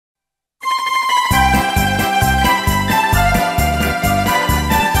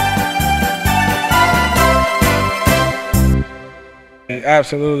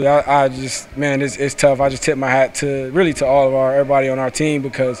absolutely. I just, man, it's tough. I just tip my hat to everybody on our team,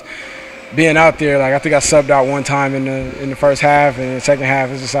 because being out there, like, I think I subbed out one time in the first half, and in the second half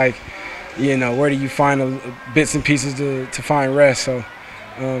it's just like, you know, where do you find the bits and pieces to find rest? So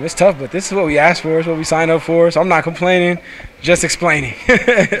it's tough, but this is what we asked for. It's what we signed up for. So I'm not complaining, just explaining.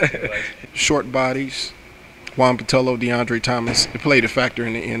 Short bodies. Juan Patillo, DeAndre Thomas, it played a factor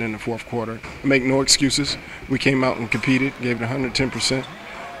in the end in the fourth quarter. Make no excuses. We came out and competed, gave it 110%,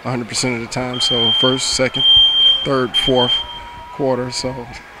 100% of the time. So first, second, third, fourth quarter. So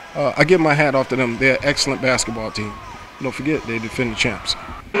I give my hat off to them. They're an excellent basketball team. Don't forget, they defending champs.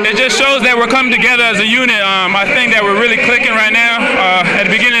 It just shows that we're coming together as a unit. I think that we're really clicking right now.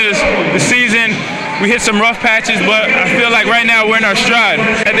 At the beginning of the season, we hit some rough patches, but I feel like right now we're in our stride.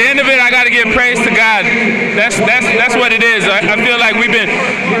 At the end of it, I got to give praise to God. That's what it is. I feel like we've been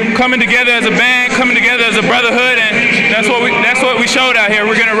coming together as a band, coming together as a brotherhood, and that's what we showed out here.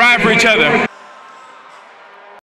 We're going to ride for each other.